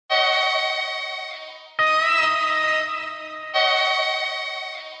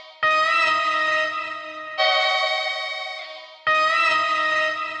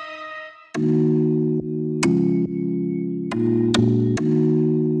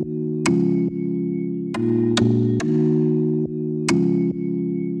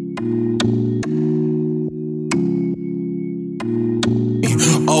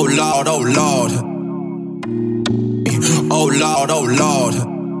oh Lord.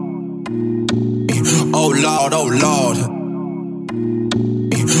 Oh Lord, oh Lord.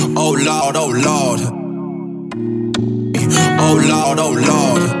 Oh Lord, oh Lord. Oh Lord, oh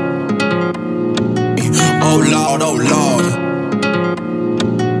Lord. Oh Lord, oh Lord.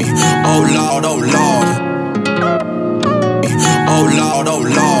 Oh Lord, oh Lord. Oh Lord, oh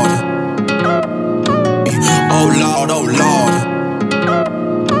Lord. Oh Lord, oh Lord.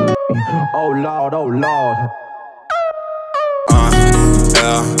 Oh Lord, oh Lord.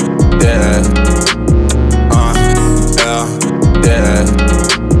 Yeah, yeah. Yeah, yeah.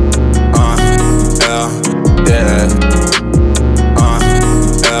 Yeah, yeah.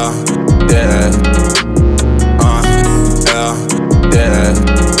 Yeah, yeah. Yeah, yeah. Yeah, yeah.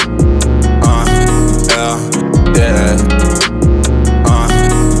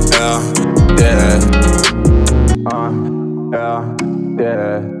 Yeah, yeah. Yeah,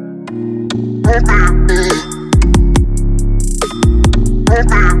 yeah.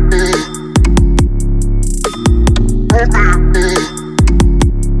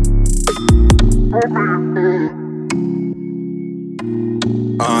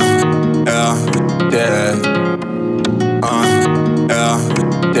 Yeah,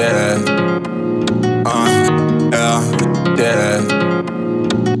 yeah. Yeah, yeah.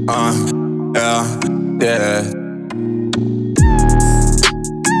 Yeah, yeah.